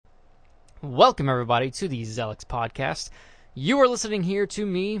Welcome, everybody, to the ZELX podcast. You are listening here to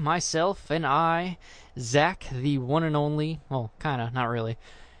me, myself, and I, Zach, the one and only. Well, kind of, not really.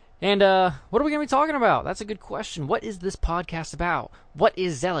 And, what are we going to be talking about? That's a good question. What is this podcast about? What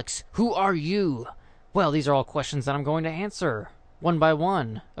is ZELX? Who are you? Well, these are all questions that I'm going to answer, one by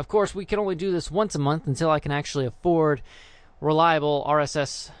one. Of course, we can only do this once a month until I can actually afford reliable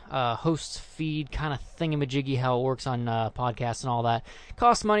RSS host feed kind of thingamajiggy, how it works on podcasts and all that.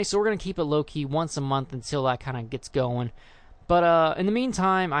 Costs money, so we're going to keep it low-key once a month until that kind of gets going. But in the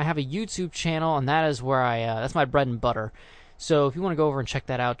meantime, I have a YouTube channel, and that is where that's my bread and butter. So if you want to go over and check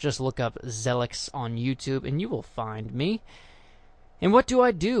that out, just look up ZELX on YouTube, and you will find me. And what do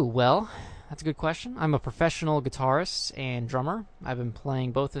I do? Well, that's a good question. I'm a professional guitarist and drummer. I've been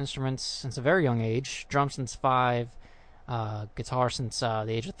playing both instruments since a very young age, drum since 5, guitar since the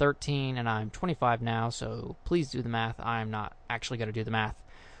age of 13, and I'm 25 now, so please do the math. I'm not actually going to do the math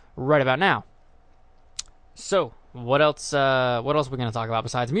right about now. So, what else are we going to talk about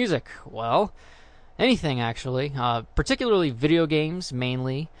besides music? Well, anything, actually. Particularly video games,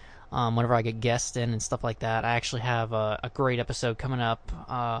 mainly, whenever I get guests in and stuff like that. I actually have a great episode coming up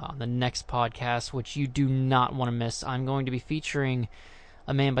on the next podcast, which you do not want to miss. I'm going to be featuring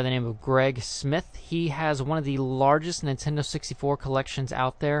a man by the name of Greg Smith. He has one of the largest Nintendo 64 collections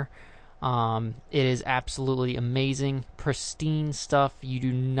out there. It is absolutely amazing, pristine stuff. You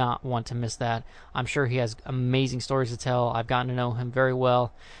do not want to miss that. I'm sure he has amazing stories to tell. I've gotten to know him very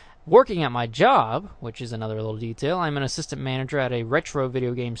well. Working at my job, which is another little detail, I'm an assistant manager at a retro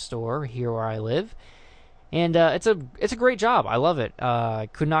video game store here where I live. And it's a great job. I love it. I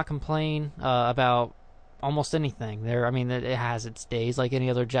could not complain about almost anything there. I mean, it has its days like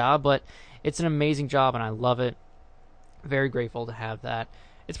any other job, but it's an amazing job and I love it. Very grateful to have that.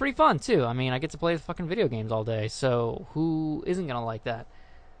 It's pretty fun too. I mean, I get to play fucking video games all day, so who isn't gonna like that?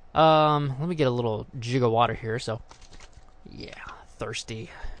 Let me get a little jig of water here. So yeah, thirsty,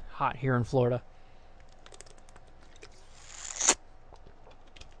 hot here in Florida.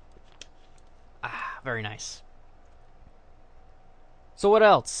 Very nice. So what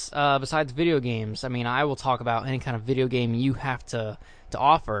else besides video games? I mean, I will talk about any kind of video game you have to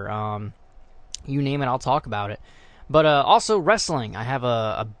offer. You name it, I'll talk about it. But also wrestling. I have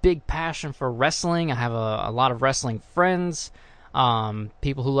a big passion for wrestling. I have a lot of wrestling friends.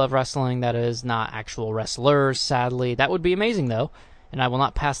 People who love wrestling, that is, not actual wrestlers, sadly. That would be amazing, though. And I will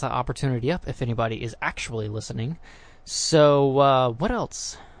not pass that opportunity up if anybody is actually listening. So what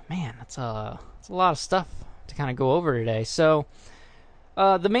else? Man, that's a lot of stuff to kind of go over today. So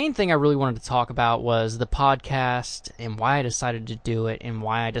the main thing I really wanted to talk about was the podcast and why I decided to do it and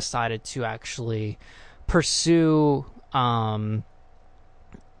why I decided to actually pursue doing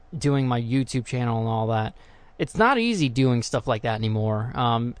my YouTube channel and all that. It's not easy doing stuff like that anymore.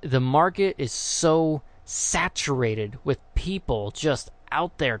 The market is so saturated with people just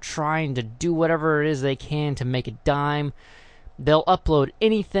out there trying to do whatever it is they can to make a dime. They'll upload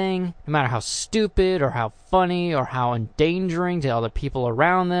anything, no matter how stupid or how funny or how endangering to other people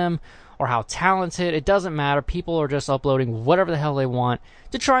around them or how talented. It doesn't matter. People are just uploading whatever the hell they want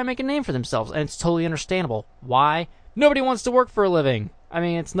to try and make a name for themselves. And it's totally understandable. Why? Nobody wants to work for a living. I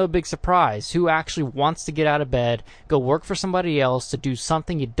mean, it's no big surprise. Who actually wants to get out of bed, go work for somebody else to do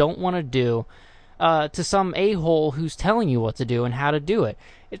something you don't want to do, to some a-hole who's telling you what to do and how to do it?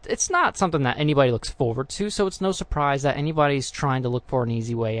 It's not something that anybody looks forward to, so it's no surprise that anybody's trying to look for an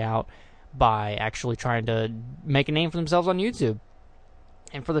easy way out by actually trying to make a name for themselves on YouTube.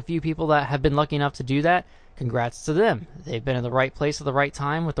 And for the few people that have been lucky enough to do that, congrats to them. They've been in the right place at the right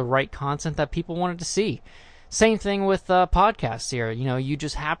time with the right content that people wanted to see. Same thing with podcasts here. You know, you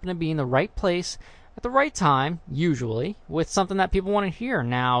just happen to be in the right place at the right time, usually, with something that people want to hear.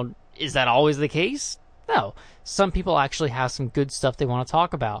 Now, is that always the case? No. Some people actually have some good stuff they want to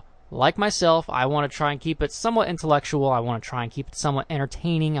talk about. Like myself, I want to try and keep it somewhat intellectual. I want to try and keep it somewhat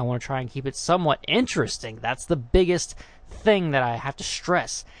entertaining. I want to try and keep it somewhat interesting. That's the biggest thing that I have to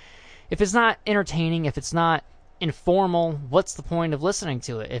stress. If it's not entertaining, if it's not informal, what's the point of listening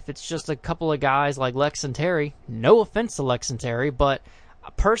to it? If it's just a couple of guys like Lex and Terry, no offense to Lex and Terry, but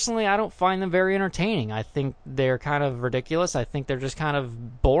personally, I don't find them very entertaining. I think they're kind of ridiculous. I think they're just kind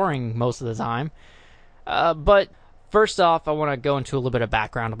of boring most of the time. But first off, I want to go into a little bit of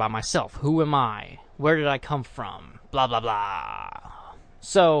background about myself. Who am I? Where did I come from? Blah, blah, blah.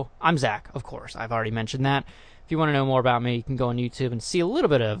 So, I'm Zach, of course. I've already mentioned that. If you want to know more about me, you can go on YouTube and see a little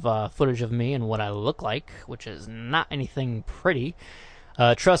bit of footage of me and what I look like, which is not anything pretty.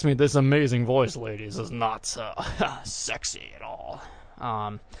 Trust me, this amazing voice, ladies, is not sexy at all.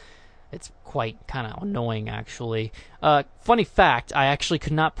 It's quite kind of annoying, actually. Funny fact, I actually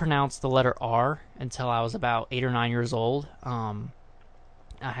could not pronounce the letter R until I was about 8 or 9 years old. I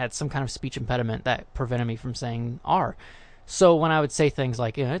had some kind of speech impediment that prevented me from saying R. So when I would say things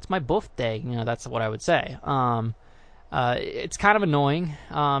like, it's my birthday, that's what I would say. It's kind of annoying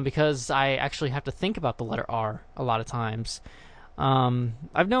because I actually have to think about the letter R a lot of times.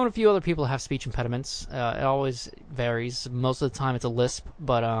 I've known a few other people have speech impediments. It always varies. Most of the time it's a lisp,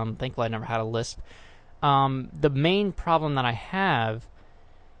 but thankfully I never had a lisp. The main problem that I have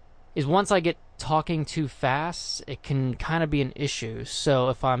is once I get talking too fast, it can kind of be an issue. So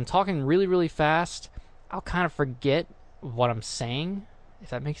if I'm talking really, really fast, I'll kind of forget what I'm saying,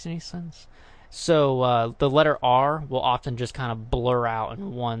 if that makes any sense. So the letter R will often just kind of blur out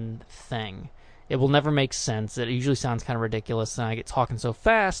in one thing. It will never make sense. It usually sounds kind of ridiculous, and I get talking so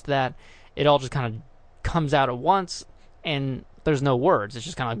fast that it all just kind of comes out at once, and there's no words. It's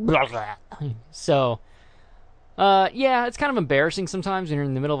just kind of like blah, blah. So, yeah, it's kind of embarrassing sometimes when you're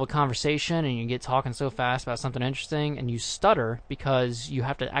in the middle of a conversation and you get talking so fast about something interesting and you stutter because you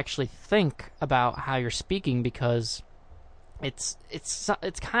have to actually think about how you're speaking because it's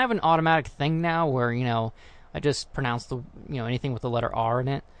kind of an automatic thing now where, I just pronounce anything with the letter R in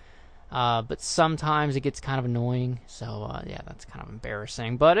it. But sometimes it gets kind of annoying, so yeah, that's kind of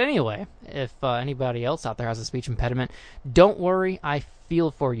embarrassing. But anyway, if anybody else out there has a speech impediment, don't worry, I feel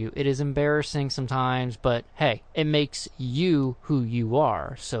for you. It is embarrassing sometimes, but hey, it makes you who you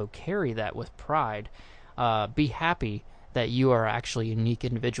are, so carry that with pride. Be happy that you are actually a unique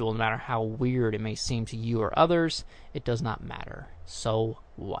individual, no matter how weird it may seem to you or others. It does not matter. So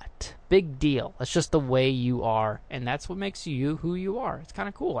what? Big deal. That's just the way you are, and that's what makes you who you are. It's kind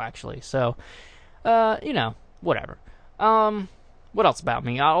of cool, actually. So, whatever. What else about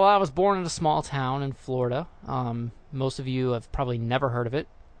me? Well, I was born in a small town in Florida. Most of you have probably never heard of it,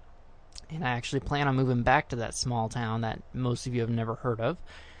 and I actually plan on moving back to that small town that most of you have never heard of,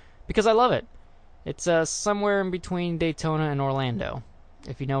 because I love it. It's somewhere in between Daytona and Orlando.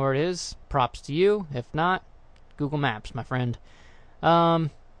 If you know where it is, props to you. If not, Google Maps, my friend.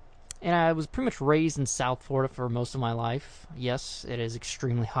 And I was pretty much raised in South Florida for most of my life. Yes, it is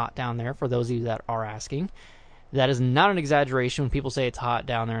extremely hot down there, for those of you that are asking. That is not an exaggeration when people say it's hot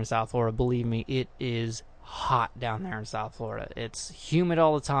down there in South Florida. Believe me, it is hot down there in South Florida. It's humid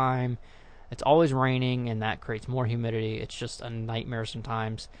all the time. It's always raining, and that creates more humidity. It's just a nightmare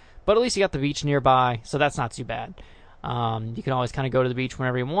sometimes. But at least you got the beach nearby, so that's not too bad. You can always kind of go to the beach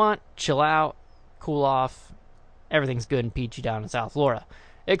whenever you want, chill out, cool off. Everything's good and peachy down in South Florida,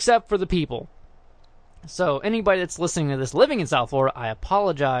 except for the people. So anybody that's listening to this living in South Florida, I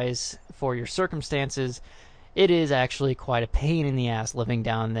apologize for your circumstances. It is actually quite a pain in the ass living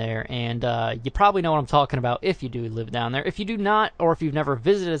down there, and you probably know what I'm talking about if you do live down there. If you do not, or if you've never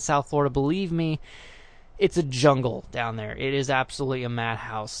visited South Florida, believe me, it's a jungle down there. It is absolutely a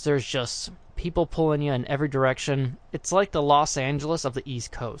madhouse. There's just people pulling you in every direction. It's like the Los Angeles of the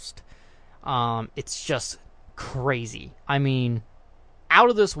East Coast. It's just crazy. I mean,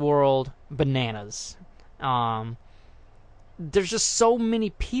 out of this world bananas. There's just so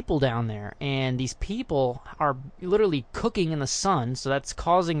many people down there, and these people are literally cooking in the sun, so that's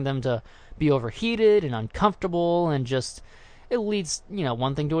causing them to be overheated and uncomfortable, and just it leads,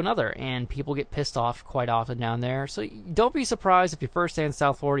 one thing to another, and people get pissed off quite often down there. So don't be surprised if you first stay in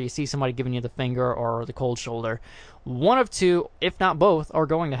South Florida, you see somebody giving you the finger or the cold shoulder. One of two, if not both, are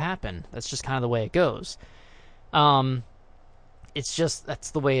going to happen. That's just kind of the way it goes. It's just,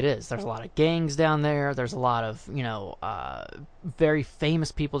 that's the way it is. There's a lot of gangs down there. There's a lot of, very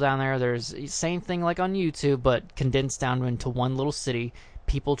famous people down there. There's same thing like on YouTube, but condensed down into one little city,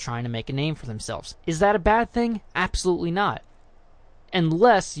 people trying to make a name for themselves. Is that a bad thing? Absolutely not.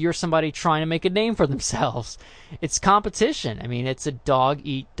 Unless you're somebody trying to make a name for themselves. It's competition. I mean, it's a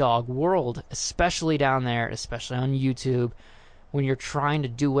dog-eat-dog world, especially down there, especially on YouTube, when you're trying to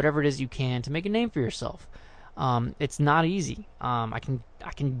do whatever it is you can to make a name for yourself. It's not easy. I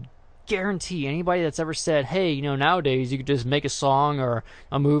can guarantee anybody that's ever said, hey, nowadays you could just make a song or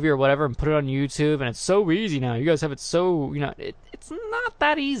a movie or whatever and put it on YouTube, and it's so easy now. You guys have it so, it's not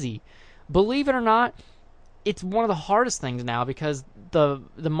that easy. Believe it or not, it's one of the hardest things now because the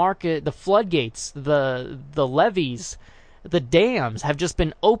market, the floodgates, the levees, the dams have just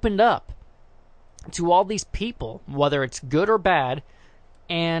been opened up to all these people, whether it's good or bad,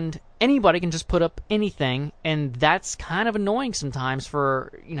 and anybody can just put up anything, and that's kind of annoying sometimes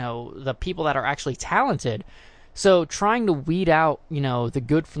for, the people that are actually talented. So trying to weed out, the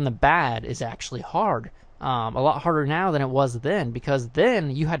good from the bad is actually hard. A lot harder now than it was then, because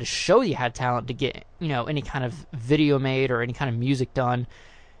then you had to show you had talent to get, any kind of video made or any kind of music done.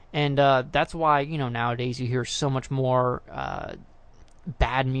 And that's why, nowadays you hear so much more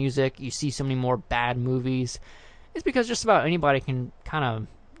bad music. You see so many more bad movies. It's because just about anybody can kind of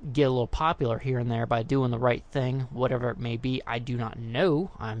get a little popular here and there by doing the right thing, whatever it may be. I do not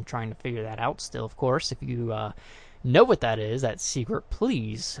know. I'm trying to figure that out still, of course. If you know what that is, that secret,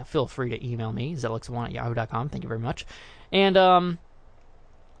 please feel free to email me, ZELX1@yahoo.com. Thank you very much. And,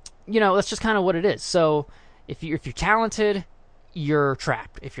 that's just kind of what it is. So if you're talented, you're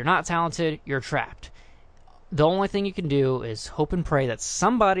trapped. If you're not talented, you're trapped. The only thing you can do is hope and pray that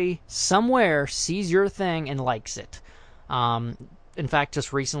somebody somewhere sees your thing and likes it. In fact,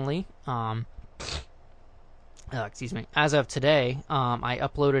 just recently, as of today, I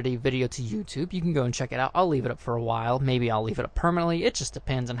uploaded a video to YouTube. You can go and check it out. I'll leave it up for a while. Maybe I'll leave it up permanently. It just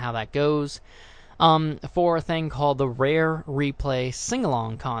depends on how that goes. For a thing called the Rare Replay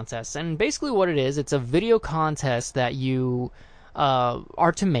Sing-Along Contest. And basically what it is, it's a video contest that you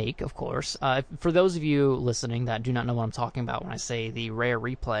are to make, of course. For those of you listening that do not know what I'm talking about when I say the Rare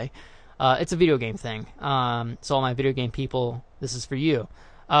Replay, it's a video game thing. So all my video game people, this is for you.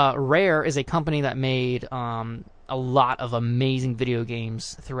 Rare is a company that made a lot of amazing video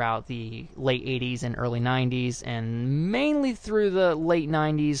games throughout the late 80s and early 90s, and mainly through the late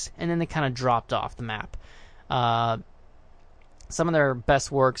 90s, and then they kind of dropped off the map. Some of their best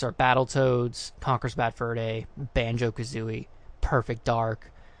works are Battletoads, Conker's Bad Fur Day, Banjo-Kazooie, Perfect Dark.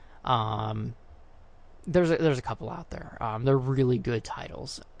 There's a couple out there. They're really good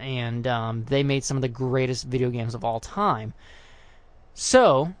titles, and they made some of the greatest video games of all time.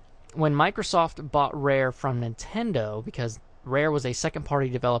 So, when Microsoft bought Rare from Nintendo, because Rare was a second-party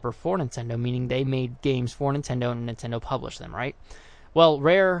developer for Nintendo, meaning they made games for Nintendo and Nintendo published them, right? Well,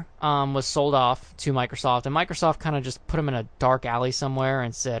 Rare was sold off to Microsoft, and Microsoft kind of just put them in a dark alley somewhere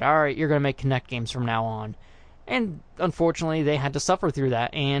and said, all right, you're going to make Kinect games from now on. And unfortunately, they had to suffer through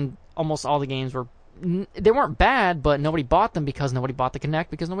that, and almost all the games they weren't bad, but nobody bought them because nobody bought the Kinect,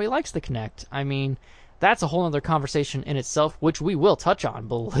 because nobody likes the Kinect. I mean, that's a whole other conversation in itself, which we will touch on.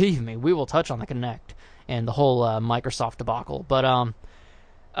 Believe me, we will touch on the Kinect and the whole Microsoft debacle. But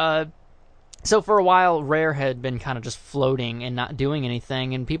so for a while, Rare had been kind of just floating and not doing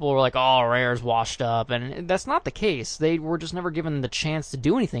anything, and people were like, "Oh, Rare's washed up," and that's not the case. They were just never given the chance to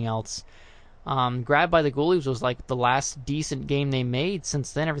do anything else. Grabbed by the Ghoulies was like the last decent game they made.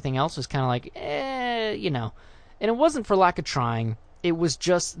 Since then, everything else was kind of like, And it wasn't for lack of trying. It was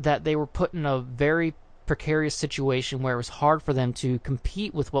just that they were put in a very precarious situation where it was hard for them to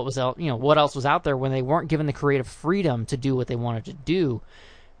compete with what was out, what else was out there when they weren't given the creative freedom to do what they wanted to do.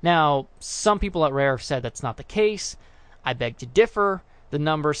 Now, some people at Rare have said that's not the case. I beg to differ. The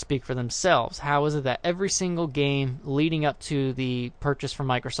numbers speak for themselves. How is it that every single game leading up to the purchase from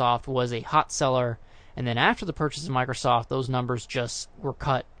Microsoft was a hot seller, and then after the purchase of Microsoft, those numbers just were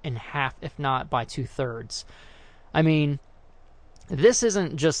cut in half, if not by 2/3? I mean, this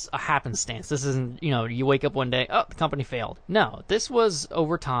isn't just a happenstance. This isn't, you wake up one day, oh, the company failed. No, this was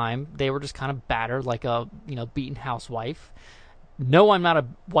over time. They were just kind of battered like a, beaten housewife. No, I'm not a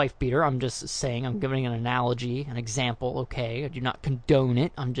wife beater. I'm just saying, I'm giving an analogy, an example, okay? I do not condone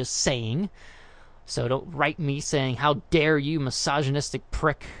it. I'm just saying. So don't write me saying, how dare you, misogynistic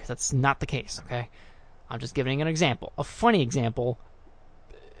prick. That's not the case, okay? I'm just giving an example. A funny example.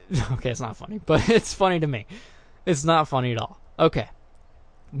 Okay, it's not funny, but it's funny to me. It's not funny at all. Okay,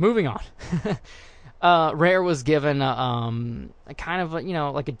 moving on. Rare was given a kind of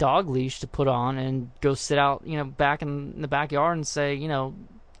like a dog leash to put on and go sit out back in the backyard and say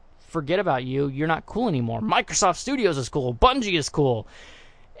forget about you. You're not cool anymore. Microsoft Studios is cool. Bungie is cool.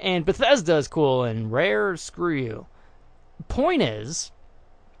 And Bethesda is cool. And Rare, screw you. Point is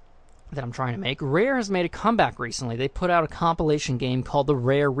that I'm trying to make, Rare has made a comeback recently. They put out a compilation game called the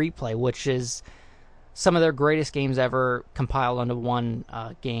Rare Replay, which is some of their greatest games ever compiled onto one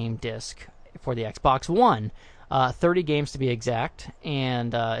game disc for the Xbox One. 30 games to be exact,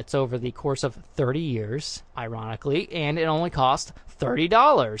 and it's over the course of 30 years, ironically, and it only cost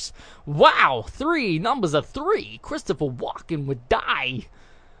 $30. Wow! Numbers of 3! Christopher Walken would die.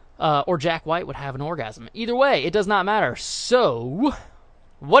 Or Jack White would have an orgasm. Either way, it does not matter. So,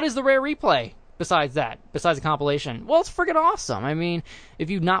 what is the Rare Replay? Besides the compilation, well, it's freaking awesome. I mean,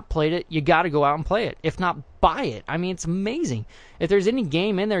 if you've not played it, you got to go out and play it. If not, buy it. I mean, it's amazing. If there's any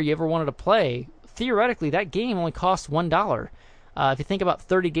game in there you ever wanted to play, theoretically, that game only costs $1. If you think about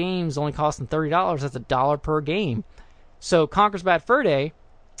 30 games only costing $30, that's $1 per game. So, Conker's Bad Fur Day,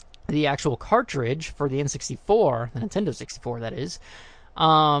 the actual cartridge for the N64, the Nintendo 64, that is,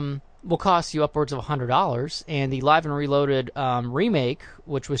 will cost you upwards of $100, and the Live and Reloaded remake,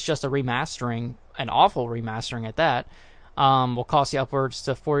 which was just a remastering, an awful remastering at that, will cost you upwards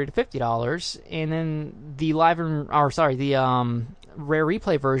to $40 to $50, and then the rare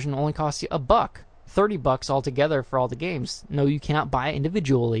replay version only costs you $1, $30 altogether for all the games. No, you cannot buy it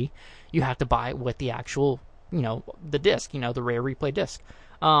individually. You have to buy it with the actual, the disc, the rare replay disc.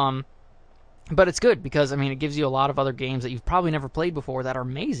 But it's good because, it gives you a lot of other games that you've probably never played before that are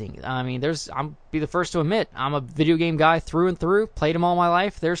amazing. I'll be the first to admit, I'm a video game guy through and through, played them all my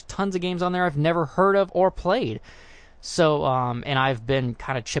life. There's tons of games on there I've never heard of or played. So, and I've been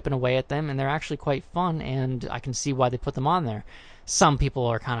kind of chipping away at them, and they're actually quite fun, and I can see why they put them on there. Some people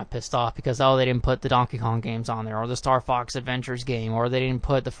are kind of pissed off because, they didn't put the Donkey Kong games on there, or the Star Fox Adventures game, or they didn't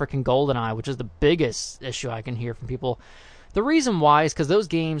put the frickin' GoldenEye, which is the biggest issue I can hear from people. The reason why is because those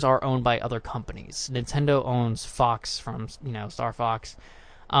games are owned by other companies. Nintendo owns Fox from, Star Fox.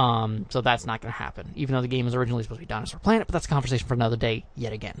 So that's not going to happen, even though the game was originally supposed to be Dinosaur Planet, but that's a conversation for another day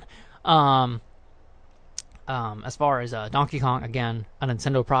yet again. As far as Donkey Kong, again, a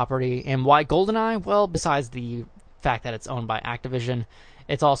Nintendo property. And why GoldenEye? Well, besides the fact that it's owned by Activision,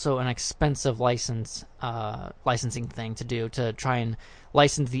 it's also an expensive licensing thing to do, to try and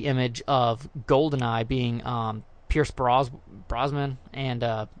license the image of GoldenEye being Pierce Brosnan and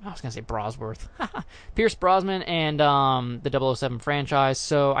I was going to say Brosworth. Pierce Brosnan and the 007 franchise,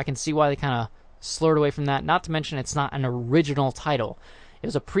 so I can see why they kind of slurred away from that. Not to mention it's not an original title. It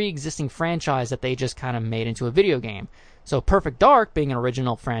was a pre-existing franchise that they just kind of made into a video game. So Perfect Dark, being an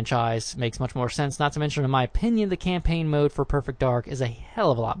original franchise, makes much more sense. Not to mention, in my opinion, the campaign mode for Perfect Dark is a hell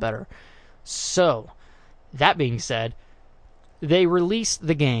of a lot better. So, that being said, they released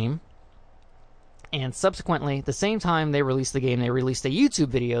the game, and subsequently, at the same time they released the game, they released a YouTube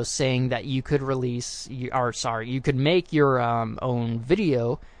video saying that you could you could make your own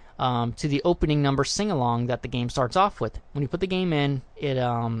video to the opening number sing-along that the game starts off with. When you put the game in, it,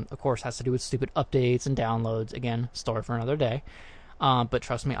 of course, has to do with stupid updates and downloads. Again, story for another day. But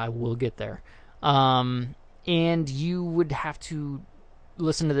trust me, I will get there. And you would have to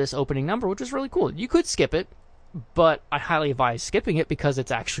listen to this opening number, which is really cool. You could skip it, but I highly advise skipping it because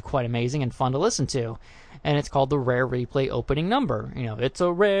it's actually quite amazing and fun to listen to. And it's called the Rare Replay opening number. It's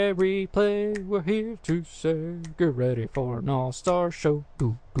a rare replay, we're here to say, get ready for an all-star show.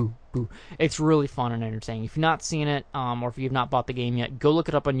 Boo, boo, boo. It's really fun and entertaining. If you've not seen it, or if you've not bought the game yet, go look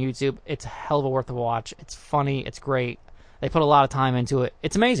it up on YouTube. It's a hell of a worth a watch. It's funny, it's great. They put a lot of time into it.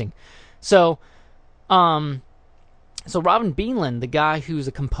 It's amazing. So Robin Beanland, the guy who's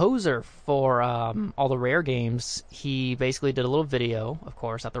a composer for all the Rare games, he basically did a little video, of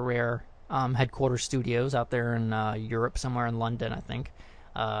course, at the Rare headquarters studios out there in Europe, somewhere in London, I think.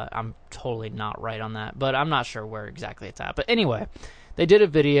 I'm totally not right on that, but I'm not sure where exactly it's at. But anyway, they did a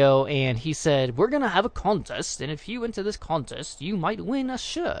video, and he said, we're going to have a contest, and if you enter this contest, you might win a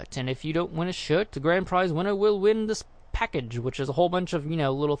shirt. And if you don't win a shirt, the grand prize winner will win this package, which is a whole bunch of,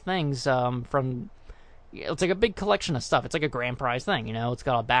 little things from... It's like a big collection of stuff. It's like a grand prize thing, It's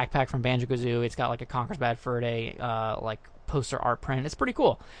got a backpack from Banjo-Kazooie. It's got like a Conker's Bad Fur Day, poster art print. It's pretty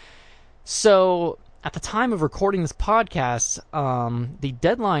cool. So, at the time of recording this podcast, the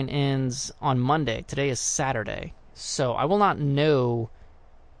deadline ends on Monday. Today is Saturday. So, I will not know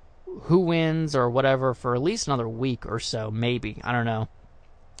who wins or whatever for at least another week or so, maybe. I don't know.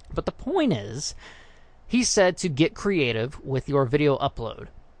 But the point is, he said to get creative with your video upload.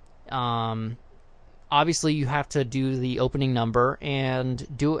 Obviously, you have to do the opening number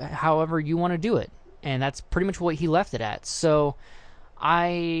and do it however you want to do it. And that's pretty much what he left it at. So,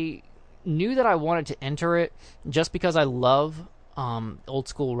 I knew that I wanted to enter it just because I love old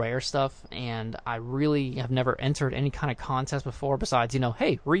school Rare stuff, and I really have never entered any kind of contest before besides,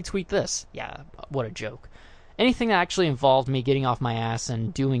 hey, retweet this. Yeah, what a joke. Anything that actually involved me getting off my ass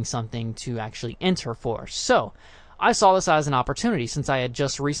and doing something to actually enter for. So, I saw this as an opportunity since I had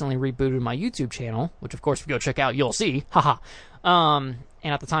just recently rebooted my YouTube channel, which of course if you go check out, you'll see. Haha. And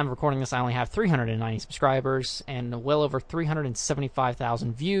at the time of recording this, I only have 390 subscribers and well over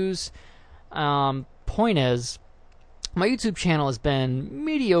 375,000 views. Point is, my YouTube channel has been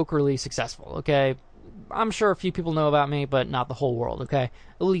mediocrely successful, okay? I'm sure a few people know about me, but not the whole world, okay?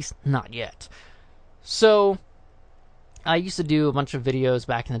 At least not yet. So, I used to do a bunch of videos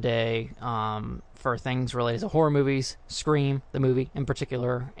back in the day for things related to horror movies, Scream, the movie in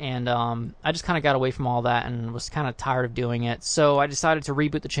particular, and I just kind of got away from all that and was kind of tired of doing it, so I decided to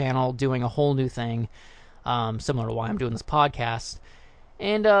reboot the channel, doing a whole new thing, similar to why I'm doing this podcast,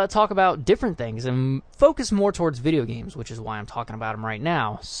 and talk about different things and focus more towards video games, which is why I'm talking about them right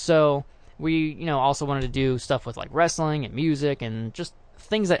now. So we, also wanted to do stuff with like wrestling and music and just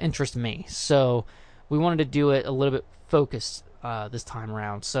things that interest me. So we wanted to do it a little bit focused this time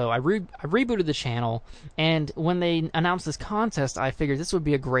around. So I rebooted the channel, and when they announced this contest, I figured this would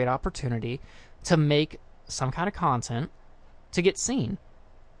be a great opportunity to make some kind of content to get seen.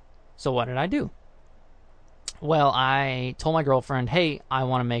 So what did I do? Well, I told my girlfriend, hey, I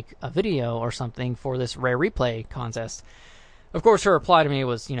want to make a video or something for this rare replay contest. Of course, her reply to me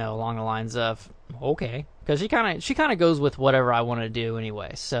was, along the lines of, okay, because she kind of goes with whatever I want to do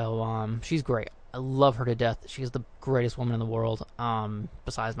anyway. So she's great. I love her to death. She's the greatest woman in the world,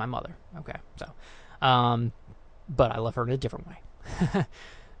 besides my mother. Okay, so, but I love her in a different way.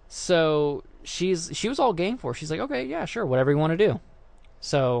 So she was all game for it. She's like, okay, yeah, sure, whatever you want to do.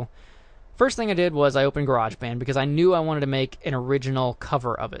 So first thing I did was I opened GarageBand because I knew I wanted to make an original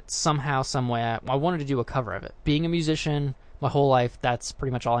cover of it. Somehow, some way, I wanted to do a cover of it. Being a musician my whole life, that's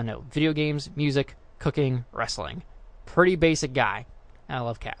pretty much all I know. Video games, music, cooking, wrestling. Pretty basic guy. And I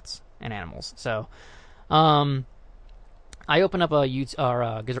love cats and animals. So I opened up a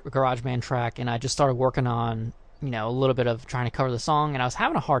GarageBand track, and I just started working on, a little bit of trying to cover the song, and I was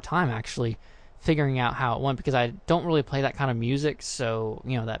having a hard time, actually, figuring out how it went, because I don't really play that kind of music, so,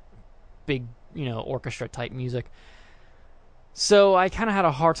 that big, orchestra type music. So I kind of had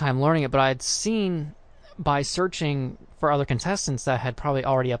a hard time learning it, but I had seen by searching for other contestants that had probably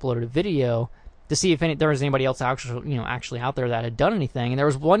already uploaded a video to see if there was anybody else actually out there that had done anything. And there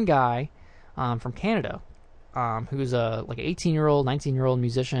was one guy from Canada who's like an 18-year-old, 19-year-old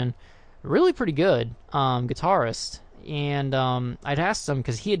musician, really pretty good guitarist. And I'd asked him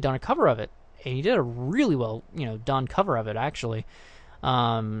because he had done a cover of it, and he did a really well done cover of it, actually.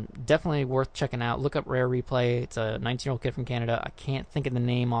 Definitely worth checking out. Look up Rare Replay. It's a 19-year-old kid from Canada. I can't think of the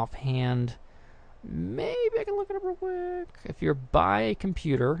name offhand. Maybe I can look it up real quick. If you're by a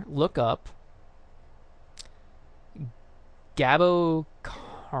computer, look up Gabo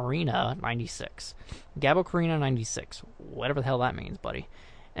Carina 96. Gabo Carina 96. Whatever the hell that means, buddy.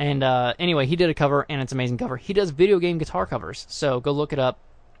 And anyway, he did a cover, and it's an amazing cover. He does video game guitar covers, so go look it up.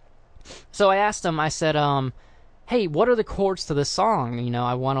 So I asked him, I said, hey, what are the chords to this song?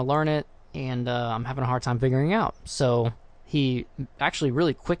 I want to learn it, and I'm having a hard time figuring out. So he actually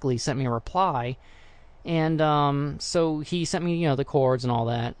really quickly sent me a reply, and so he sent me, the chords and all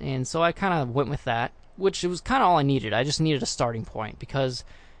that, and so I kind of went with that, which was kind of all I needed. I just needed a starting point, because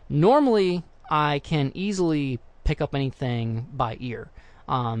normally I can easily pick up anything by ear.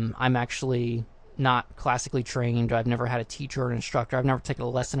 I'm actually not classically trained. I've never had a teacher or an instructor. I've never taken a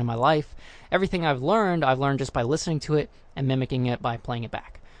lesson in my life. Everything I've learned just by listening to it and mimicking it by playing it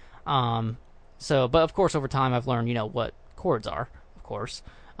back. But of course, over time, I've learned, what chords are, of course.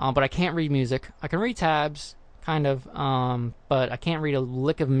 But I can't read music. I can read tabs, kind of, but I can't read a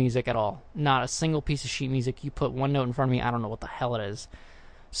lick of music at all. Not a single piece of sheet music. You put one note in front of me, I don't know what the hell it is.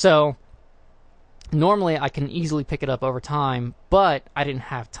 So normally I can easily pick it up over time, but I didn't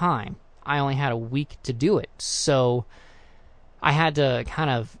have time. I only had a week to do it, so I had to kind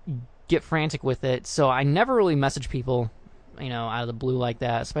of get frantic with it. So I never really message people, out of the blue like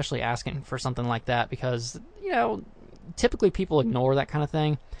that, especially asking for something like that, because, typically people ignore that kind of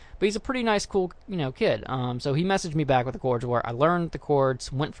thing. But he's a pretty nice, cool, kid. So he messaged me back with the chords, where I learned the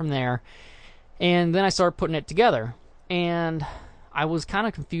chords, went from there, and then I started putting it together. And I was kind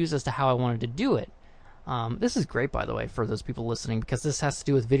of confused as to how I wanted to do it. This is great, by the way, for those people listening, because this has to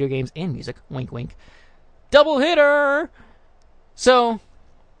do with video games and music. Wink, wink. Double hitter! So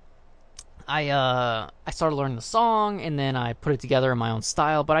I started learning the song, and then I put it together in my own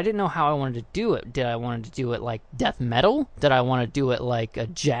style, but I didn't know how I wanted to do it. Did I want to do it like death metal? Did I want to do it like a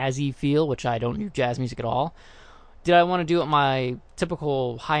jazzy feel, which I don't do jazz music at all? Did I want to do it my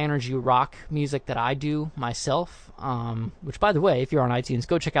typical high-energy rock music that I do myself? Which, by the way, if you're on iTunes,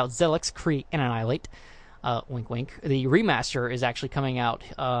 go check out ZELX, Create, and Annihilate. Wink, wink. The remaster is actually coming out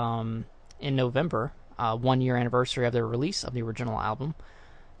in November, 1 year anniversary of the release of the original album.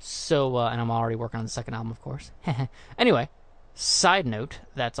 So, and I'm already working on the second album, of course. Anyway, side note,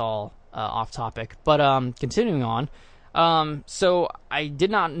 that's all off topic. But continuing on, so I did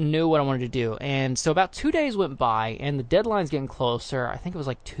not know what I wanted to do. And so about 2 days went by, and the deadline's getting closer. I think it was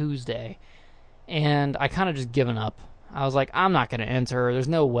like Tuesday. And I kind of just given up. I was like, I'm not going to enter. There's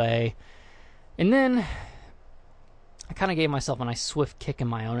no way. And then I kind of gave myself a nice swift kick in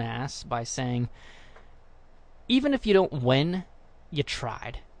my own ass by saying, even if you don't win, you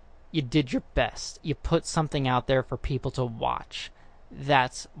tried. You did your best. You put something out there for people to watch.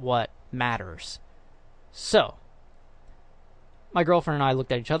 That's what matters. So, my girlfriend and I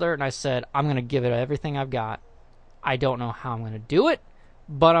looked at each other, and I said, I'm going to give it everything I've got. I don't know how I'm going to do it,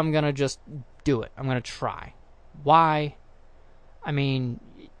 but I'm going to just do it. I'm going to try. Why? I mean,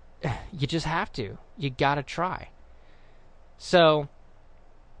 you just have to. You got to try. So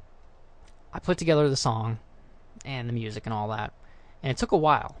I put together the song and the music and all that, and it took a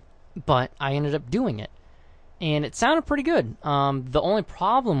while, but I ended up doing it, and it sounded pretty good. The only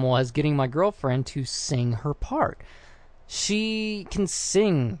problem was getting my girlfriend to sing her part. She can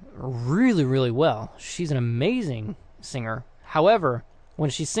sing really, really well. She's an amazing singer. However,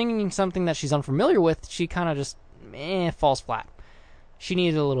 when she's singing something that she's unfamiliar with, she kind of just falls flat. She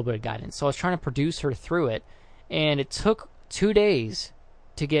needed a little bit of guidance, so I was trying to produce her through it, and it took 2 days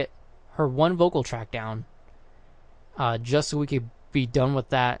to get her one vocal track down, just so we could be done with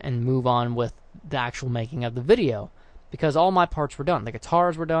that and move on with the actual making of the video, because all my parts were done. The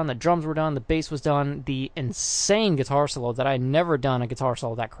guitars were done, the drums were done, the bass was done, the insane guitar solo that I had never done a guitar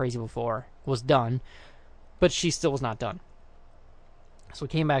solo that crazy before was done, but she still was not done. So we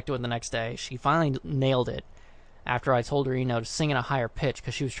came back to it the next day. She finally nailed it after I told her, to sing in a higher pitch,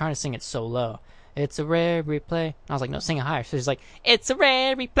 because she was trying to sing it so low. It's a rare replay. And I was like, no, sing it higher. So she's like, it's a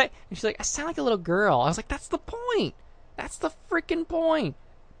rare replay. And she's like, I sound like a little girl. I was like, that's the point. That's the freaking point.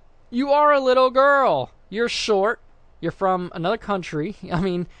 You are a little girl. You're short. You're from another country. I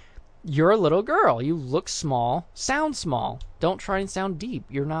mean, you're a little girl. You look small. Sound small. Don't try and sound deep.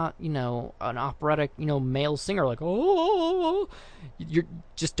 You're not, an operatic, male singer like, oh. You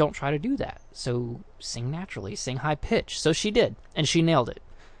just don't try to do that. So sing naturally. Sing high pitch. So she did. And she nailed it.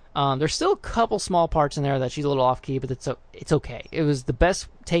 There's still a couple small parts in there that she's a little off key, but it's okay. It was the best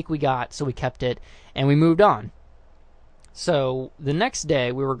take we got, so we kept it, and we moved on. So the next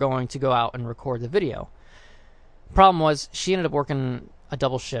day, we were going to go out and record the video. Problem was, she ended up working a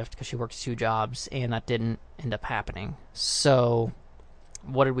double shift because she works 2 jobs, and that didn't end up happening. So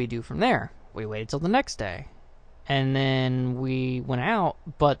what did we do from there? We waited till the next day, and then we went out,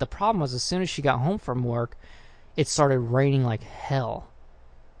 but the problem was, as soon as she got home from work, it started raining like hell.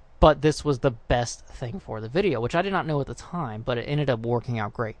 But this was the best thing for the video, which I did not know at the time, but it ended up working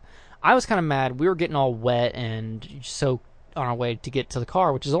out great. I was kind of mad. We were getting all wet and soaked on our way to get to the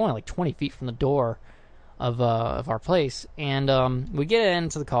car, which is only like 20 feet from the door of our place. And we get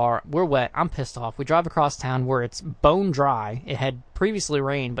into the car. We're wet. I'm pissed off. We drive across town where it's bone dry. It had previously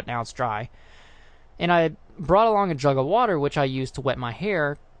rained, but now it's dry. And I brought along a jug of water, which I used to wet my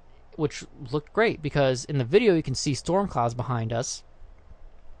hair, which looked great because in the video you can see storm clouds behind us,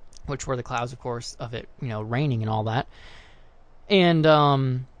 which were the clouds, of course, of it, raining and all that. And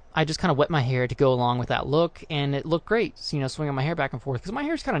I just kind of wet my hair to go along with that look, and it looked great, swinging my hair back and forth, because my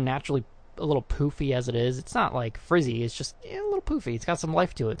hair is kind of naturally a little poofy as it is. It's not like frizzy, it's just a little poofy. It's got some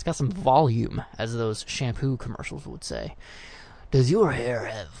life to it. It's got some volume, as those shampoo commercials would say. Does your hair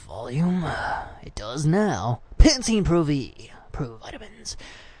have volume? It does now. Pantene Pro V. Pro Vitamins.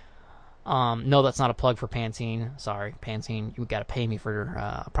 No, that's not a plug for Pantene. Sorry, Pantene, you gotta pay me for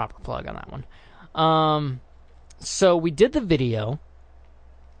a proper plug on that one. So we did the video,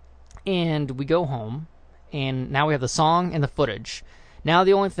 and we go home, and now we have the song and the footage. Now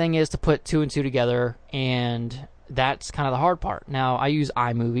the only thing is to put 2 and 2 together, and that's kind of the hard part. Now I use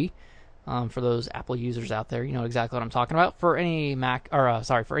iMovie. For those Apple users out there, you know exactly what I'm talking about. For any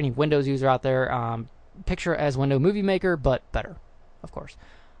for any Windows user out there, picture as Window Movie Maker, but better, of course.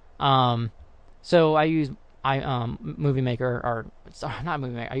 So I use Movie Maker, or not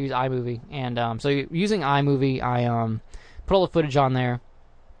Movie Maker. I use iMovie, and so using iMovie, I put all the footage on there.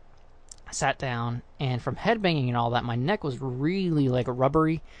 I sat down, and from headbanging and all that, my neck was really like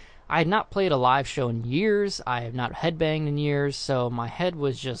rubbery. I had not played a live show in years. I have not headbanged in years, so my head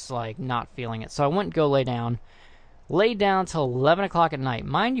was just like not feeling it. So I went and go lay down. Laid down till 11 o'clock at night.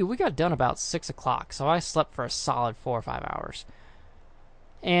 Mind you, we got done about 6 o'clock, so I slept for a solid 4 or 5 hours.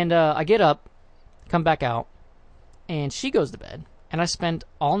 And I get up, come back out, and she goes to bed. And I spent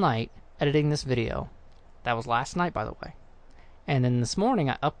all night editing this video. That was last night, by the way. And then this morning,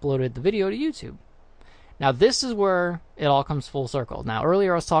 I uploaded the video to YouTube. Now, this is where it all comes full circle. Now,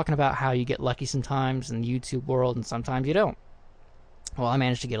 earlier I was talking about how you get lucky sometimes in the YouTube world, and sometimes you don't. Well, I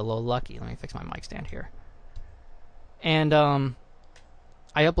managed to get a little lucky. Let me fix my mic stand here. And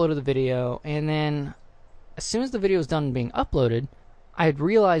I uploaded the video, and then as soon as the video was done being uploaded, I had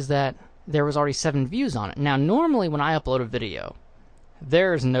realized that there was already 7 views on it. Now, normally when I upload a video,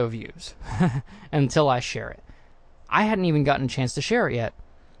 there's no views until I share it. I hadn't even gotten a chance to share it yet,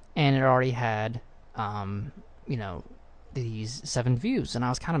 and it already had, these 7 views, and I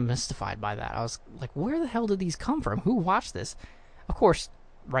was kind of mystified by that. I was like, where the hell did these come from? Who watched this? Of course,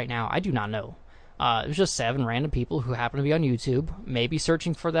 right now, I do not know. It was just 7 random people who happened to be on YouTube, maybe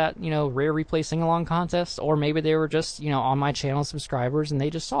searching for that, rare replay sing-along contest, or maybe they were just, on my channel subscribers and they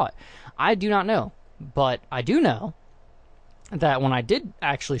just saw it. I do not know, but I do know that when I did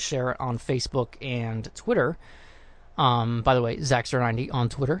actually share it on Facebook and Twitter, By the way, Zaxter90 on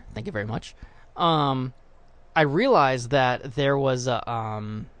Twitter. Thank you very much. I realized that there was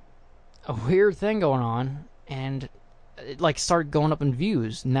a weird thing going on, and it like started going up in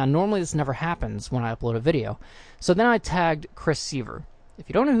views. Now, normally this never happens when I upload a video. So then I tagged Chris Seaver. If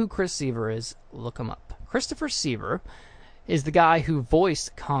you don't know who Chris Seaver is, look him up. Christopher Seaver is the guy who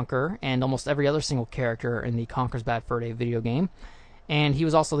voiced Conker and almost every other single character in the Conker's Bad Fur Day video game. And he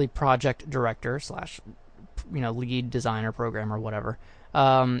was also the project director slash, lead designer, programmer, whatever.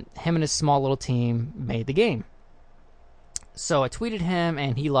 Him and his small little team made the game. So I tweeted him,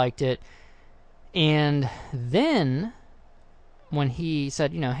 and he liked it. And then when he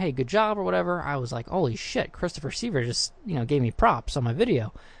said, hey, good job or whatever, I was like, holy shit, Christopher Seaver just, gave me props on my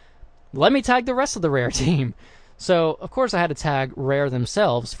video. Let me tag the rest of the Rare team. So, of course, I had to tag Rare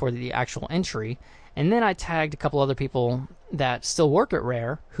themselves for the actual entry. And then I tagged a couple other people that still work at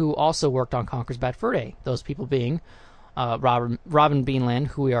Rare who also worked on Conker's Bad Fur Day. Those people being Robin Beanland,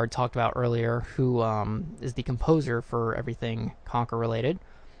 who we already talked about earlier, who is the composer for everything Conker related.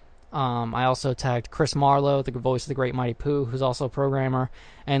 I also tagged Chris Marlowe, the voice of the Great Mighty Pooh, who's also a programmer,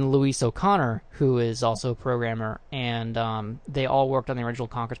 and Luis O'Connor, who is also a programmer, and they all worked on the original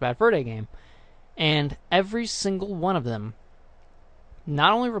Conker's Bad Fur Day game. And every single one of them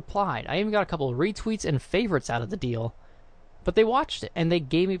not only replied, I even got a couple of retweets and favorites out of the deal, but they watched it, and they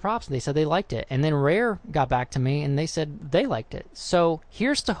gave me props, and they said they liked it. And then Rare got back to me, and they said they liked it. So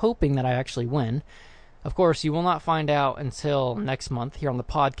here's to hoping that I actually win. Of course, you will not find out until next month here on the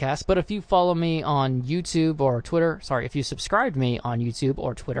podcast, but if you follow me on YouTube or Twitter, if you subscribe to me on YouTube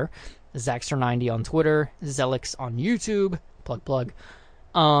or Twitter, Zaxter90 on Twitter, ZELX on YouTube, plug,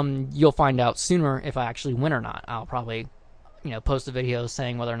 you'll find out sooner if I actually win or not. I'll probably, post a video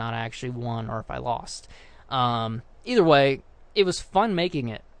saying whether or not I actually won or if I lost. Either way, it was fun making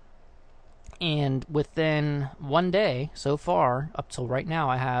it. And within one day, so far, up till right now,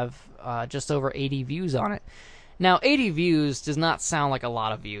 I have just over 80 views on it. Now, 80 views does not sound like a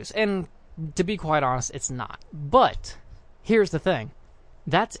lot of views. And to be quite honest, it's not. But here's the thing.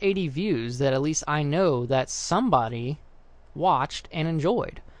 That's 80 views that at least I know that somebody watched and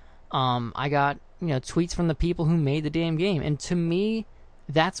enjoyed. I got, tweets from the people who made the damn game. And to me,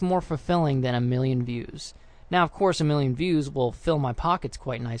 that's more fulfilling than 1 million views. Now, of course, 1 million views will fill my pockets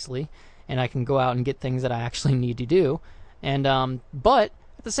quite nicely, and I can go out and get things that I actually need to do. And but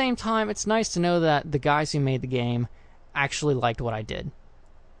at the same time, it's nice to know that the guys who made the game actually liked what I did,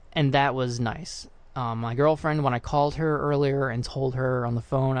 and that was nice. My girlfriend, when I called her earlier and told her on the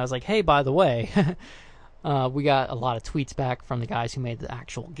phone, I was like, "Hey, by the way, we got a lot of tweets back from the guys who made the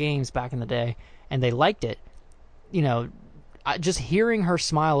actual games back in the day, and they liked it." Just hearing her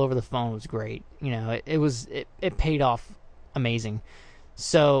smile over the phone was great. It paid off amazing.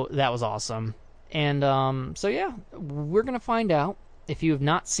 So that was awesome. And so yeah, we're going to find out. If you have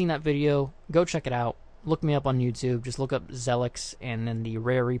not seen that video, go check it out. Look me up on YouTube. Just look up ZELX and then the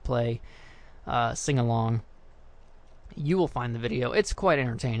Rare Replay sing-along. You will find the video. It's quite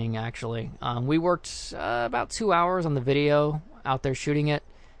entertaining, actually. We worked about 2 hours on the video out there shooting it.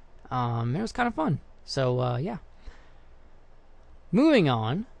 It was kind of fun. So, yeah. Moving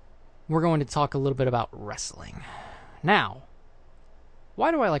on, we're going to talk a little bit about wrestling. Now,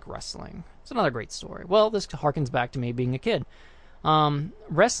 why do I like wrestling? It's another great story. Well, this harkens back to me being a kid.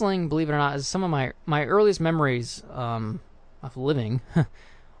 Wrestling, believe it or not, is some of my earliest memories of living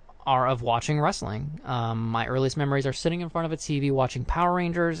are of watching wrestling. My earliest memories are sitting in front of a TV watching Power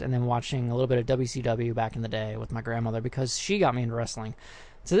Rangers and then watching a little bit of WCW back in the day with my grandmother because she got me into wrestling.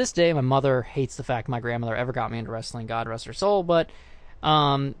 To this day, my mother hates the fact my grandmother ever got me into wrestling. God rest her soul. But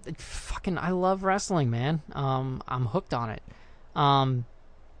I love wrestling, man. I'm hooked on it.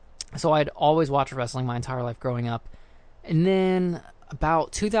 So I'd always watched wrestling my entire life growing up. And then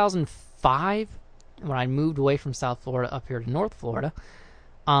about 2005, when I moved away from South Florida up here to North Florida,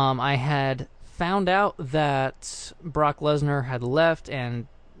 I had found out that Brock Lesnar had left, and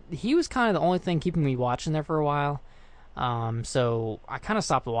he was kind of the only thing keeping me watching there for a while. So I kind of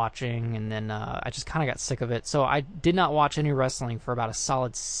stopped watching, and then I just kind of got sick of it. So I did not watch any wrestling for about a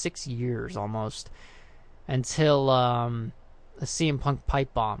solid 6 years almost, until the CM Punk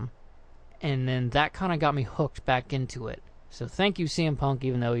pipe bomb. And then that kind of got me hooked back into it. So thank you, CM Punk,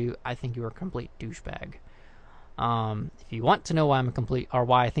 even though I think you were a complete douchebag. If you want to know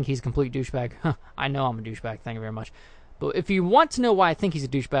why I think he's a complete douchebag, I know I'm a douchebag, thank you very much. But if you want to know why I think he's a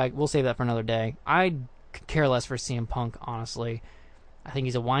douchebag, we'll save that for another day. I could care less for CM Punk, honestly. I think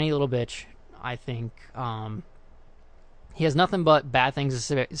he's a whiny little bitch. I think he has nothing but bad things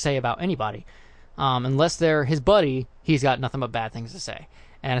to say about anybody. Unless they're his buddy, he's got nothing but bad things to say.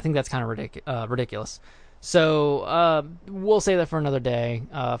 And I think that's kind of ridiculous. So we'll say that for another day.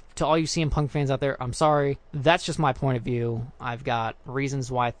 To all you CM Punk fans out there, I'm sorry. That's just my point of view. I've got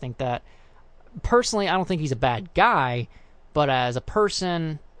reasons why I think that. Personally, I don't think he's a bad guy, but as a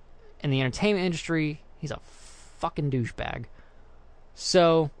person in the entertainment industry, he's a fucking douchebag.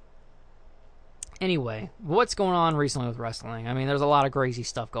 So, anyway, what's going on recently with wrestling? I mean, there's a lot of crazy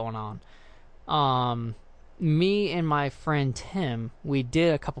stuff going on. Me and my friend Tim, we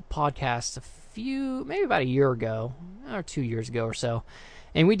did a couple podcasts maybe about a year ago, or 2 years ago or so,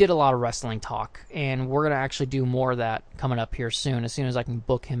 and we did a lot of wrestling talk, and we're going to actually do more of that coming up here soon as I can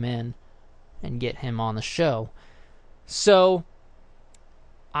book him in and get him on the show. So,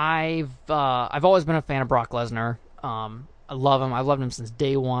 I've always been a fan of Brock Lesnar. I love him. I've loved him since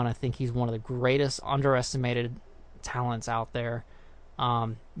day one. I think he's one of the greatest underestimated talents out there.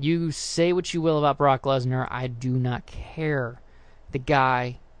 You say what you will about Brock Lesnar, I do not care. The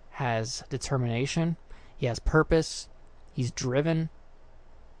guy has determination. He has purpose. He's driven.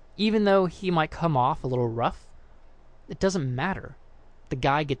 Even though he might come off a little rough, it doesn't matter. The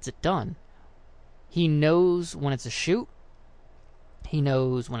guy gets it done. He knows when it's a shoot. He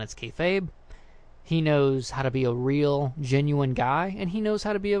knows when it's kayfabe. He knows how to be a real, genuine guy, and he knows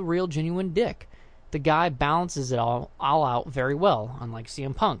how to be a real, genuine dick. The guy balances it all out very well, unlike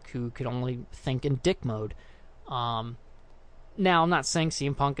CM Punk, who could only think in dick mode. Now, I'm not saying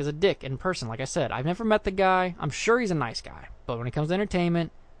CM Punk is a dick in person. Like I said, I've never met the guy. I'm sure he's a nice guy. But when it comes to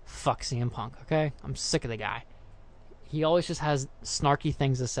entertainment, fuck CM Punk, okay? I'm sick of the guy. He always just has snarky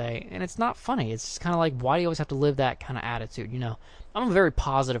things to say, and it's not funny. It's just kind of like, why do you always have to live that kind of attitude, you know? I'm a very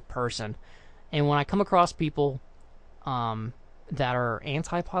positive person, and when I come across people that are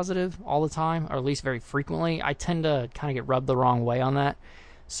anti-positive all the time, or at least very frequently, I tend to kind of get rubbed the wrong way on that.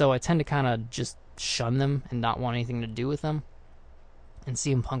 So I tend to kind of just shun them and not want anything to do with them. And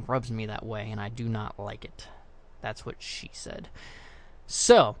CM Punk rubs me that way, and I do not like it. That's what she said.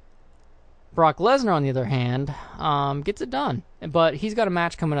 So, Brock Lesnar, on the other hand, gets it done. But he's got a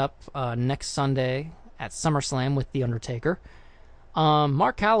match coming up next Sunday at SummerSlam with The Undertaker.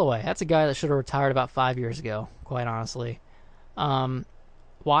 Mark Calloway, that's a guy that should have retired about 5 years ago, quite honestly.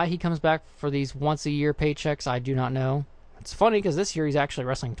 Why he comes back for these once-a-year paychecks, I do not know. It's funny because this year he's actually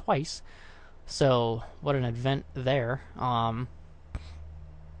wrestling twice. So, what an event there.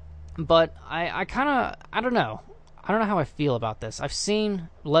 But I don't know. I don't know how I feel about this. I've seen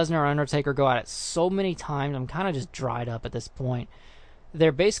Lesnar and Undertaker go at it so many times, I'm kind of just dried up at this point.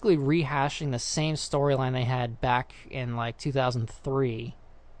 They're basically rehashing the same storyline they had back in like 2003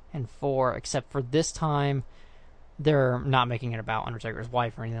 and 4, except for this time they're not making it about Undertaker's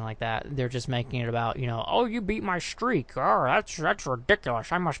wife or anything like that. They're just making it about, oh, you beat my streak. Oh, that's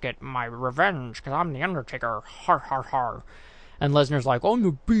ridiculous. I must get my revenge because I'm the Undertaker. Har, har, har. And Lesnar's like, I'm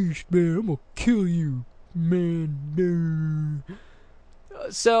the beast, man. I'm going to kill you, man.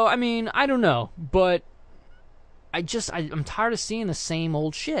 So, I mean, I don't know. But I'm tired of seeing the same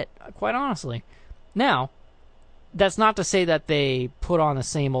old shit, quite honestly. Now, that's not to say that they put on the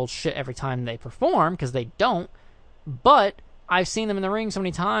same old shit every time they perform, because they don't. But I've seen them in the ring so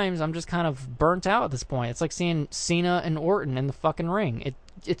many times, I'm just kind of burnt out at this point. It's like seeing Cena and Orton in the fucking ring.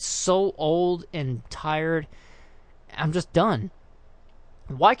 It's so old and tired. I'm just done.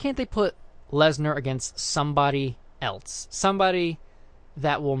 Why can't they put Lesnar against somebody else? Somebody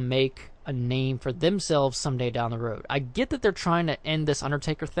that will make a name for themselves someday down the road. I get that they're trying to end this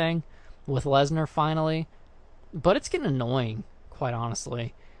Undertaker thing with Lesnar finally, but it's getting annoying, quite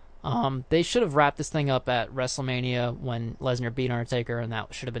honestly. They should have wrapped this thing up at WrestleMania when Lesnar beat Undertaker, and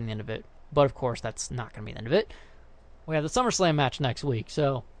that should have been the end of it. But of course, that's not going to be the end of it. We have the SummerSlam match next week,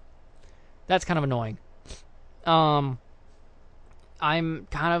 so that's kind of annoying. I'm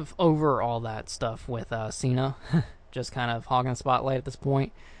kind of over all that stuff with Cena, just kind of hogging the spotlight at this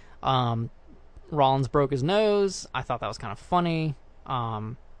point. Rollins broke his nose. I thought that was kind of funny.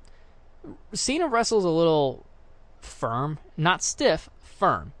 Cena wrestles a little firm, not stiff,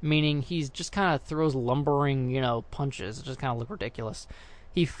 firm, meaning he's just kind of throws lumbering, punches. It just kind of look ridiculous.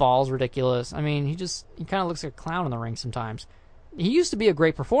 He falls ridiculous. I mean, he kind of looks like a clown in the ring sometimes. He used to be a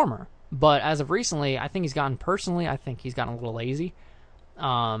great performer, but as of recently, I think he's gotten a little lazy.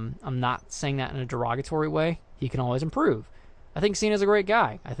 I'm not saying that in a derogatory way. He can always improve. I think Cena's a great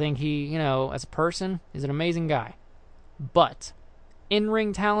guy. I think he, as a person, is an amazing guy. But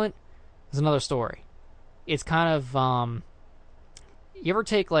in-ring talent is another story. It's kind of, you ever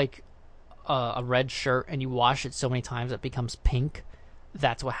take like a red shirt and you wash it so many times it becomes pink?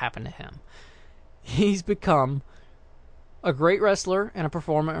 That's what happened to him. He's become a great wrestler and a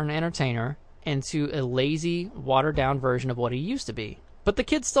performer and an entertainer into a lazy, watered-down version of what he used to be. But the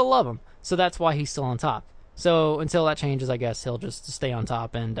kids still love him, so that's why he's still on top. So until that changes, I guess he'll just stay on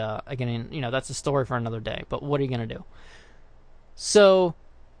top. And again, that's a story for another day. But what are you gonna do? So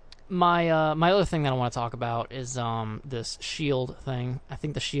my other thing that I want to talk about is this Shield thing. I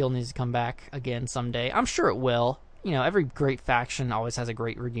think the Shield needs to come back again someday. I'm sure it will. Every great faction always has a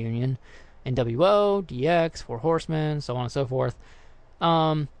great reunion. NWO, DX, Four Horsemen, so on and so forth.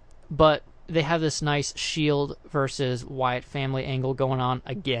 But they have this nice Shield versus Wyatt family angle going on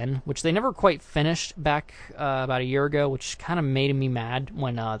again, which they never quite finished back about a year ago, which kind of made me mad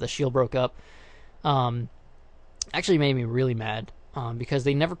when the Shield broke up. Actually made me really mad because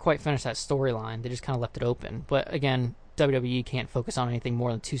they never quite finished that storyline. They just kind of left it open. But again, WWE can't focus on anything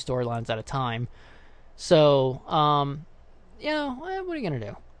more than 2 storylines at a time. So, what are you going to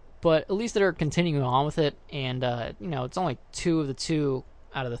do? But at least they're continuing on with it, and, it's only 2 of the 2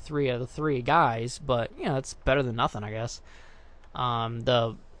 out of the 3 guys, but, it's better than nothing, I guess.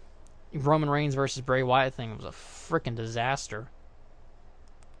 The Roman Reigns versus Bray Wyatt thing was a freaking disaster.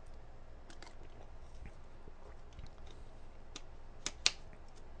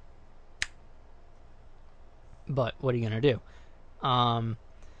 But what are you going to do?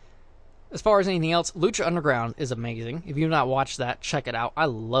 As far as anything else, Lucha Underground is amazing. If you've not watched that, check it out. I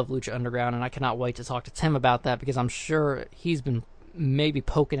love Lucha Underground, and I cannot wait to talk to Tim about that because I'm sure he's been maybe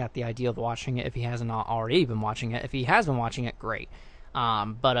poking at the idea of watching it if he hasn't already been watching it. If he has been watching it, great.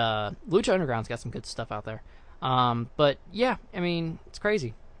 But Lucha Underground's got some good stuff out there. But yeah, I mean, it's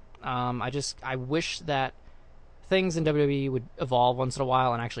crazy. I wish that things in WWE would evolve once in a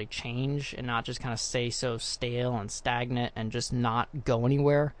while and actually change and not just kind of stay so stale and stagnant and just not go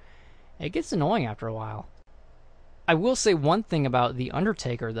anywhere. It gets annoying after a while. I will say one thing about The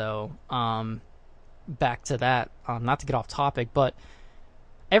Undertaker, though, back to that, not to get off topic, but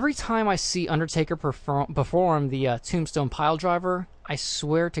every time I see Undertaker perform the Tombstone Piledriver, I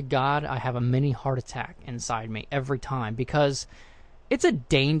swear to God I have a mini heart attack inside me every time because it's a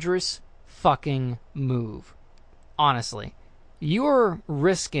dangerous fucking move. Honestly, you are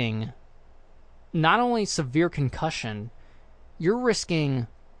risking not only severe concussion, you're risking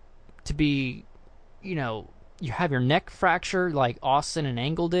to be, you have your neck fractured like Austin and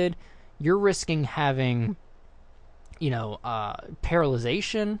Angle did. You're risking having,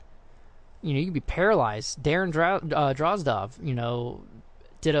 paralyzation. You could be paralyzed. Darren Drozdov,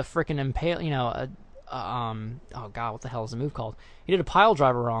 did a freaking impale, oh God, what the hell is the move called? He did a pile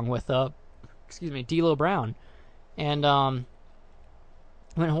driver wrong with, D'Lo Brown. And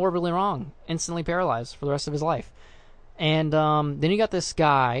went horribly wrong. Instantly paralyzed for the rest of his life. And then you got this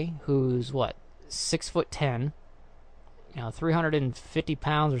guy who's, 6'10", 350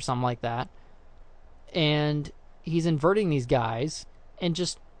 pounds or something like that. And he's inverting these guys and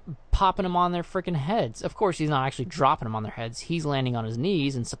just popping them on their freaking heads. Of course, he's not actually dropping them on their heads. He's landing on his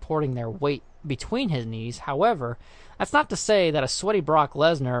knees and supporting their weight between his knees. However, that's not to say that a sweaty Brock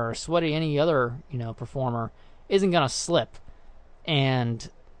Lesnar or sweaty any other, performer isn't going to slip and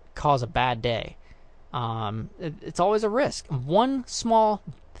cause a bad day. It's always a risk. One small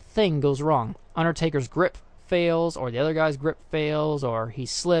thing goes wrong. Undertaker's grip fails, or the other guy's grip fails, or he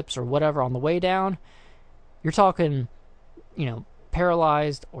slips, or whatever on the way down. You're talking,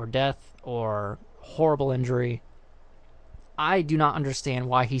 paralyzed, or death, or horrible injury. I do not understand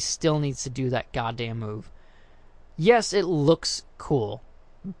why he still needs to do that goddamn move. Yes, it looks cool,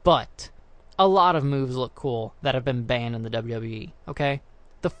 but a lot of moves look cool that have been banned in the WWE, okay?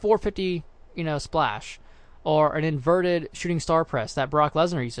 The 450, splash, or an inverted shooting star press that Brock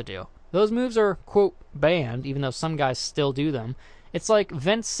Lesnar used to do. Those moves are, quote, banned, even though some guys still do them. It's like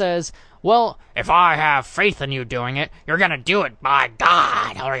Vince says, well, if I have faith in you doing it, you're gonna do it, by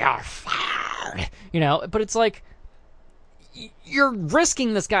God, or you're fired. But it's like, you're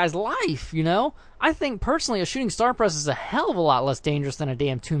risking this guy's life, I think, personally, a shooting star press is a hell of a lot less dangerous than a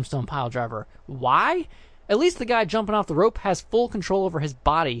damn Tombstone Piledriver. Why? At least the guy jumping off the rope has full control over his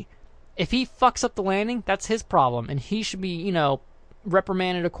body. If he fucks up the landing, that's his problem, and he should be,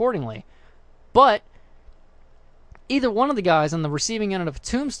 reprimanded accordingly. But either one of the guys on the receiving end of a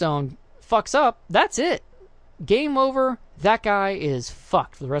Tombstone fucks up, that's it. Game over. That guy is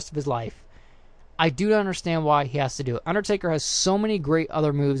fucked for the rest of his life. I do not understand why he has to do it. Undertaker has so many great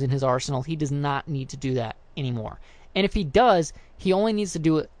other moves in his arsenal, he does not need to do that anymore. And if he does, he only needs to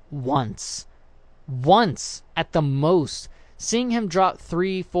do it once. Once, at the most. Seeing him drop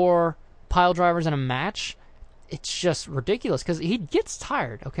 3-4 pile drivers in a match, it's just ridiculous, because he gets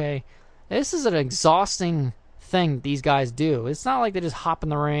tired, okay? This is an exhausting thing these guys do. It's not like they just hop in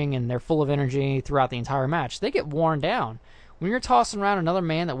the ring and they're full of energy throughout the entire match. They get worn down. When you're tossing around another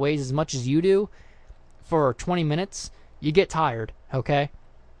man that weighs as much as you do for 20 minutes, you get tired, okay?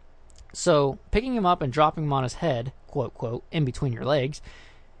 So picking him up and dropping him on his head, quote, quote, in between your legs,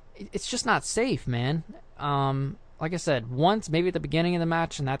 it's just not safe, man. Like I said, once, maybe at the beginning of the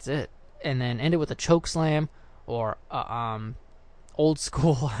match, and that's it. And then end it with a choke slam or old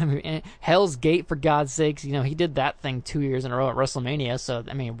school. I mean, Hell's Gate, for God's sakes. You know, he did that thing 2 years in a row at WrestleMania, so,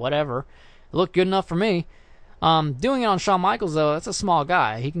 I mean, whatever. It looked good enough for me. Doing it on Shawn Michaels, though, that's a small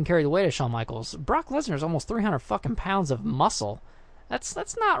guy. He can carry the weight of Shawn Michaels. Brock Lesnar's almost 300 fucking pounds of muscle.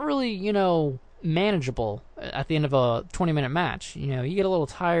 That's not really, you know, manageable at the end of a 20-minute match. You know, you get a little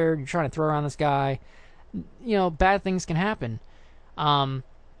tired, you're trying to throw around this guy. You know, bad things can happen.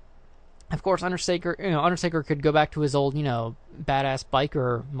 Of course, Undertaker could go back to his old, you know, badass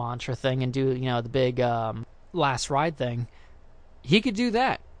biker mantra thing and do, you know, the big last ride thing. He could do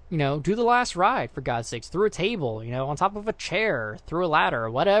that. You know, do the last ride, for God's sakes, through a table, you know, on top of a chair, through a ladder,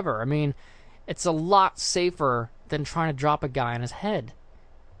 whatever. I mean, it's a lot safer than trying to drop a guy on his head.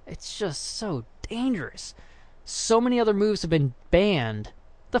 It's just so dangerous. So many other moves have been banned.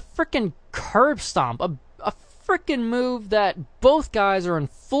 The frickin' curb stomp, a frickin' move that both guys are in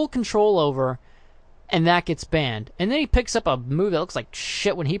full control over, and that gets banned. And then he picks up a move that looks like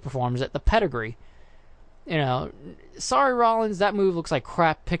shit when he performs it, the pedigree. You know, sorry Rollins, that move looks like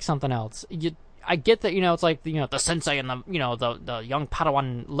crap, pick something else. I get that, you know, it's like, you know, the sensei and the, you know, the young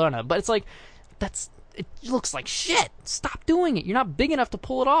Padawan learner, but it's like, it looks like shit. Stop doing it. You're not big enough to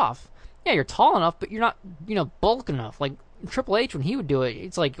pull it off. Yeah, you're tall enough, but you're not, you know, bulk enough. Like Triple H, when he would do it,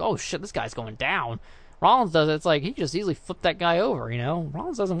 it's like, oh shit, this guy's going down. Rollins does it, it's like, he just easily flipped that guy over, you know?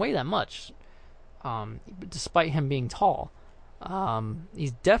 Rollins doesn't weigh that much, despite him being tall.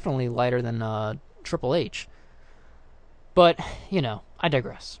 He's definitely lighter than Triple H. But, you know, I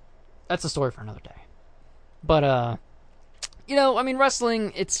digress. That's a story for another day. But, you know, I mean,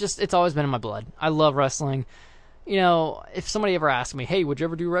 wrestling, it's always been in my blood. I love wrestling. You know, if somebody ever asked me, hey, would you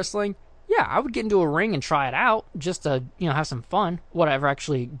ever do wrestling? Yeah, I would get into a ring and try it out just to, you know, have some fun. Would I ever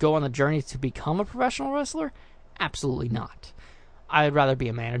actually go on the journey to become a professional wrestler? Absolutely not. I'd rather be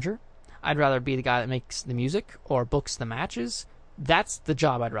a manager. I'd rather be the guy that makes the music or books the matches. That's the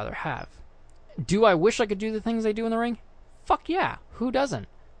job I'd rather have. Do I wish I could do the things they do in the ring? Fuck yeah. Who doesn't?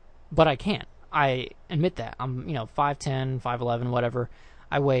 But I can't. I admit that. I'm, you know, 5'10", 5'11", whatever.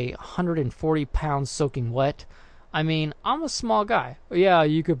 I weigh 140 pounds soaking wet. I mean, I'm a small guy. Yeah,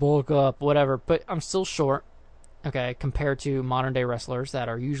 you could bulk up, whatever, but I'm still short, okay, compared to modern day wrestlers that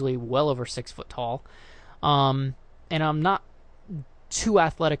are usually well over 6 foot tall. And I'm not too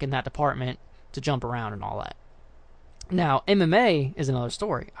athletic in that department to jump around and all that. Now, MMA is another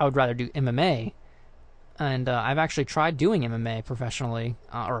story. I would rather do MMA, and I've actually tried doing MMA professionally,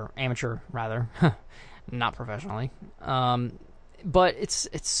 or amateur rather, not professionally. But it's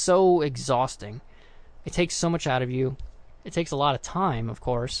so exhausting. It takes so much out of you. It takes a lot of time, of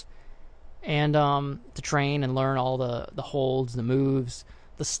course, and to train and learn all the holds, the moves,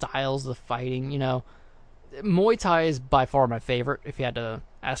 the styles, the fighting. You know, Muay Thai is by far my favorite. If you had to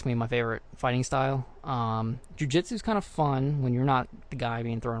ask me my favorite fighting style, Jiu-Jitsu is kind of fun when you're not the guy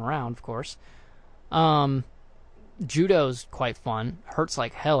being thrown around, of course. Judo's quite fun. Hurts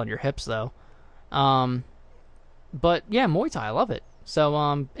like hell in your hips though. But yeah, Muay Thai, I love it. So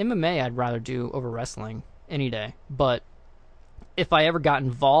MMA I'd rather do over wrestling any day. But if I ever got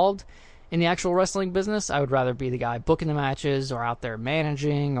involved in the actual wrestling business, I would rather be the guy booking the matches or out there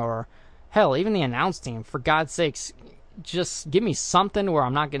managing, or hell, even the announce team. For God's sakes, just give me something where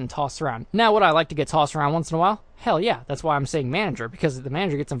I'm not getting tossed around. Now, would I like to get tossed around once in a while? Hell yeah, that's why I'm saying manager, because the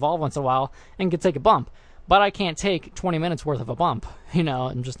manager gets involved once in a while and can take a bump. But I can't take 20 minutes worth of a bump. You know,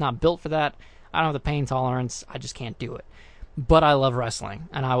 I'm just not built for that. I don't have the pain tolerance. I just can't do it. But I love wrestling,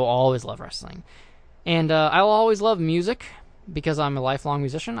 and I will always love wrestling. And I will always love music, because I'm a lifelong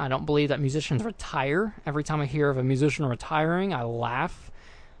musician. I don't believe that musicians retire. Every time I hear of a musician retiring, I laugh.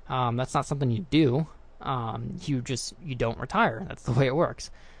 That's not something you do. You don't retire. That's the way it works.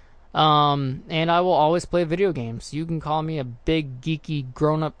 And I will always play video games. You can call me a big, geeky,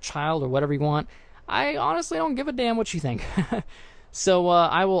 grown-up child or whatever you want. I honestly don't give a damn what you think. So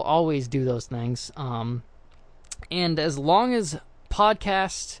I will always do those things. And as long as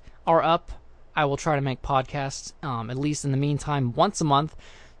podcasts are up, I will try to make podcasts, at least in the meantime, once a month.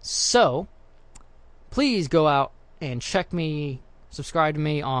 So please go out and check me, subscribe to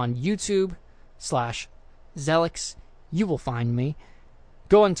me on YouTube/ZELX. You will find me.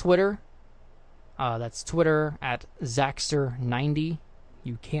 Go on Twitter. That's Twitter at Zaxter90.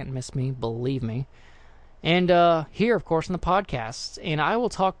 You can't miss me, believe me. And here, of course, in the podcast. And I will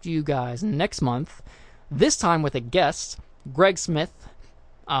talk to you guys next month, this time with a guest, Greg Smith.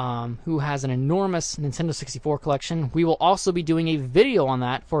 who has an enormous Nintendo 64 collection. We will also be doing a video on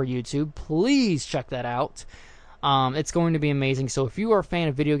that for YouTube. Please check that out. It's going to be amazing. So if you are a fan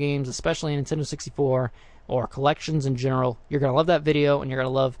of video games, especially Nintendo 64 or collections in general, you're going to love that video, and you're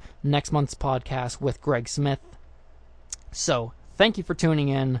going to love next month's podcast with Greg Smith. So thank you for tuning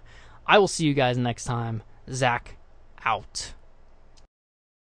in. I will see you guys next time. Zach, out.